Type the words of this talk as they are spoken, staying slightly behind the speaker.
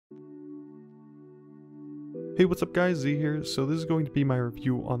Hey, what's up guys, Z here. So this is going to be my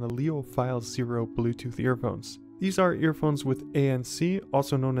review on the Leophile Zero Bluetooth earphones. These are earphones with ANC,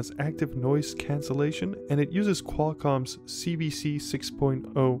 also known as active noise cancellation, and it uses Qualcomm's CBC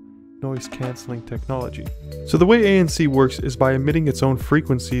 6.0 noise cancelling technology. So the way ANC works is by emitting its own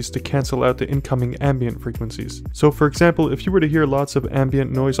frequencies to cancel out the incoming ambient frequencies. So for example, if you were to hear lots of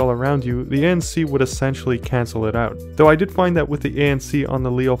ambient noise all around you, the ANC would essentially cancel it out. Though I did find that with the ANC on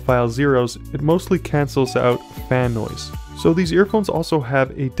the Leophile Zeros, it mostly cancels out fan noise. So these earphones also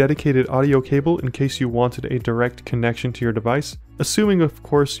have a dedicated audio cable in case you wanted a direct connection to your device, assuming of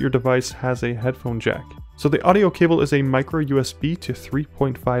course your device has a headphone jack. So the audio cable is a micro USB to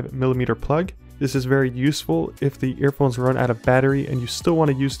 3.5mm plug. This is very useful if the earphones run out of battery and you still want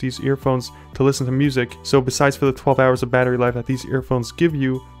to use these earphones to listen to music. So besides for the 12 hours of battery life that these earphones give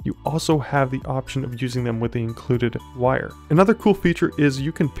you, you also have the option of using them with the included wire. Another cool feature is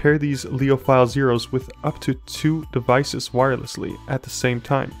you can pair these Leophile Zeros with up to 2 devices wirelessly at the same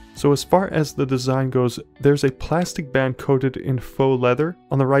time. So as far as the design goes, there's a plastic band coated in faux leather.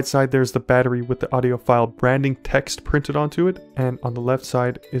 On the right side there's the battery with the audiophile branding text printed onto it, and on the left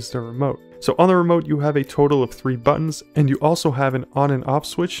side is the remote. So on the remote you have a total of 3 buttons, and you also have an on and off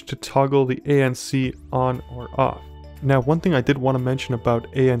switch to toggle the ANC on or off. Now one thing I did want to mention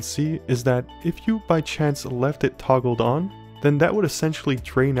about ANC is that if you by chance left it toggled on, then that would essentially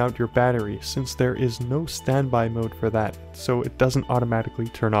drain out your battery, since there is no standby mode for that, so it doesn't automatically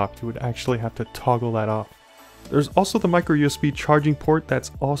turn off. You would actually have to toggle that off. There's also the micro USB charging port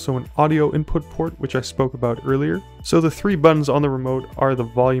that's also an audio input port, which I spoke about earlier. So the 3 buttons on the remote are the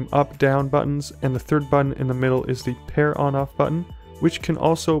volume up down buttons, and the third button in the middle is the pair on off button, which can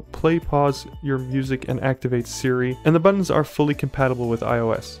also play pause your music and activate Siri, and the buttons are fully compatible with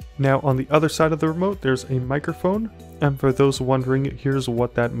iOS. Now on the other side of the remote there's a microphone, and for those wondering, here's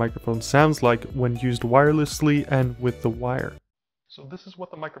what that microphone sounds like when used wirelessly and with the wire. So this is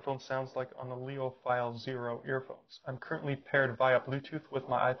what the microphone sounds like on the Leophile Zero earphones. I'm currently paired via Bluetooth with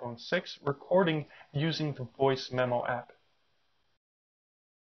my iPhone 6, recording using the Voice Memo app.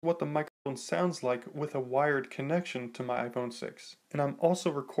 What the microphone sounds like with a wired connection to my iPhone 6. And I'm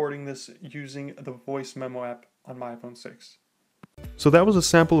also recording this using the Voice Memo app on my iPhone 6. So that was a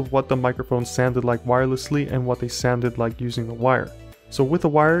sample of what the microphones sounded like wirelessly and what they sounded like using a wire. So with a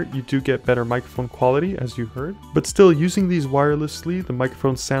wire, you do get better microphone quality, as you heard, but still using these wirelessly, the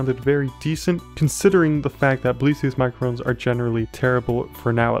microphones sounded very decent, considering the fact that Bluetooth microphones are generally terrible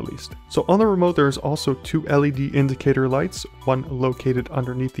for now at least. So on the remote there is also 2 LED indicator lights, one located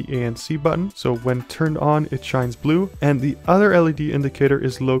underneath the ANC button, so when turned on it shines blue, and the other LED indicator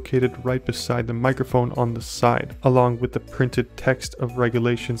is located right beside the microphone on the side, along with the printed text of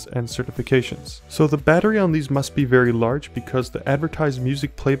regulations and certifications. So the battery on these must be very large, because the advertised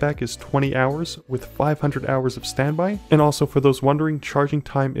music playback is 20 hours with 500 hours of standby, and also for those wondering, charging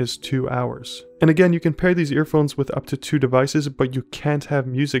time is 2 hours. And again, you can pair these earphones with up to 2 devices, but you can't have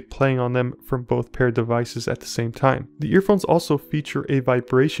music playing on them from both paired devices at the same time. The earphones also feature a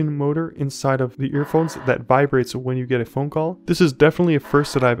vibration motor inside of the earphones that vibrates when you get a phone call. This is definitely a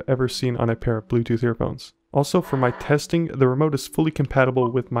first that I've ever seen on a pair of Bluetooth earphones. Also for my testing, the remote is fully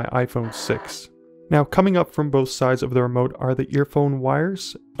compatible with my iPhone 6. Now coming up from both sides of the remote are the earphone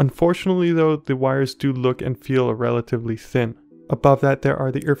wires. Unfortunately though, the wires do look and feel relatively thin. Above that there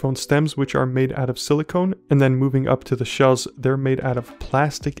are the earphone stems, which are made out of silicone, and then moving up to the shells, they're made out of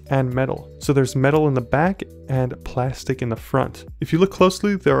plastic and metal. So there's metal in the back and plastic in the front. If you look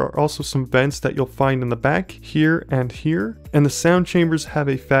closely, there are also some vents that you'll find in the back, here, and the sound chambers have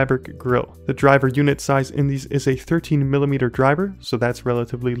a fabric grille. The driver unit size in these is a 13mm driver, so that's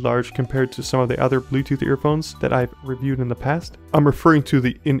relatively large compared to some of the other Bluetooth earphones that I've reviewed in the past. I'm referring to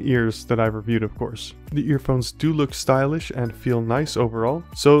the in-ears that I've reviewed, of course. The earphones do look stylish and feel nice overall,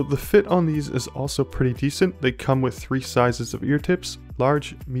 so the fit on these is also pretty decent. They come with 3 sizes of ear tips: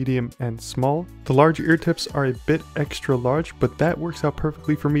 large, medium, and small. The large ear tips are a bit extra large, but that works out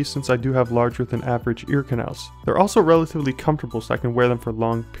perfectly for me since I do have larger than average ear canals. They're also relatively comfortable, so I can wear them for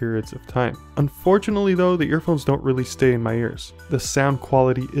long periods of time. Unfortunately though, the earphones don't really stay in my ears. The sound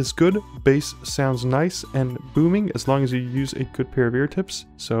quality is good, bass sounds nice and booming as long as you use a good pair of ear tips,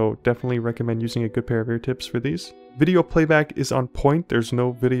 so definitely recommend using a good pair of ear tips for these. Video playback is on point, there's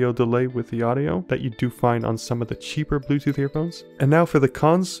no video delay with the audio that you do find on some of the cheaper Bluetooth earphones. And now for the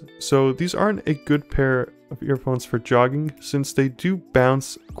cons. So these aren't a good pair of earphones for jogging, since they do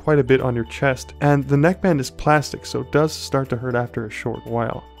bounce quite a bit on your chest, and the neckband is plastic, so it does start to hurt after a short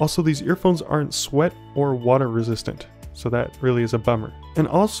while. Also, these earphones aren't sweat or water resistant, so that really is a bummer. And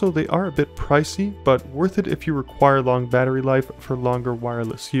also they are a bit pricey, but worth it if you require long battery life for longer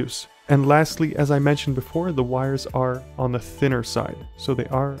wireless use. And lastly, as I mentioned before, the wires are on the thinner side, so they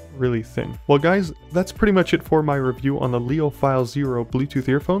are really thin. Well guys, that's pretty much it for my review on the Leophile Zero Bluetooth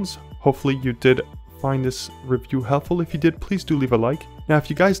earphones. Hopefully you did find this review helpful. If you did, please do leave a like. Now if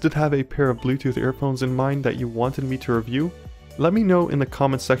you guys did have a pair of Bluetooth earphones in mind that you wanted me to review, let me know in the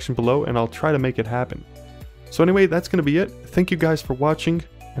comment section below and I'll try to make it happen. So anyway, that's going to be it. Thank you guys for watching,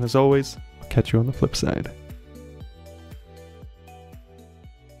 and as always, I'll catch you on the flip side.